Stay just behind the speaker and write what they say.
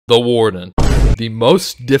The Warden. The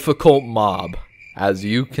most difficult mob. As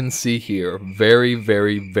you can see here, very,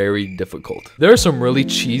 very, very difficult. There are some really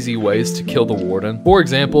cheesy ways to kill the Warden. For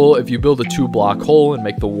example, if you build a 2-block hole and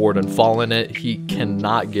make the Warden fall in it, he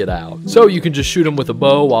cannot get out. So you can just shoot him with a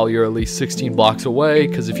bow while you're at least 16 blocks away,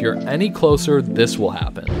 because if you're any closer, this will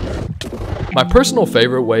happen. My personal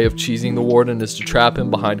favorite way of cheesing the Warden is to trap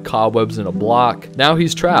him behind cobwebs in a block. Now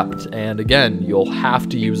he's trapped, and again, you'll have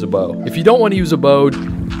to use a bow. If you don't want to use a bow,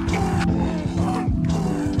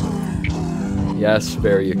 yes,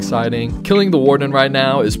 very exciting. Killing the Warden right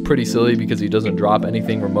now is pretty silly because he doesn't drop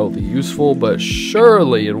anything remotely useful, but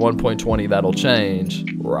surely in 1.20 that'll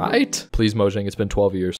change, right? Please, Mojang, it's been 12 years.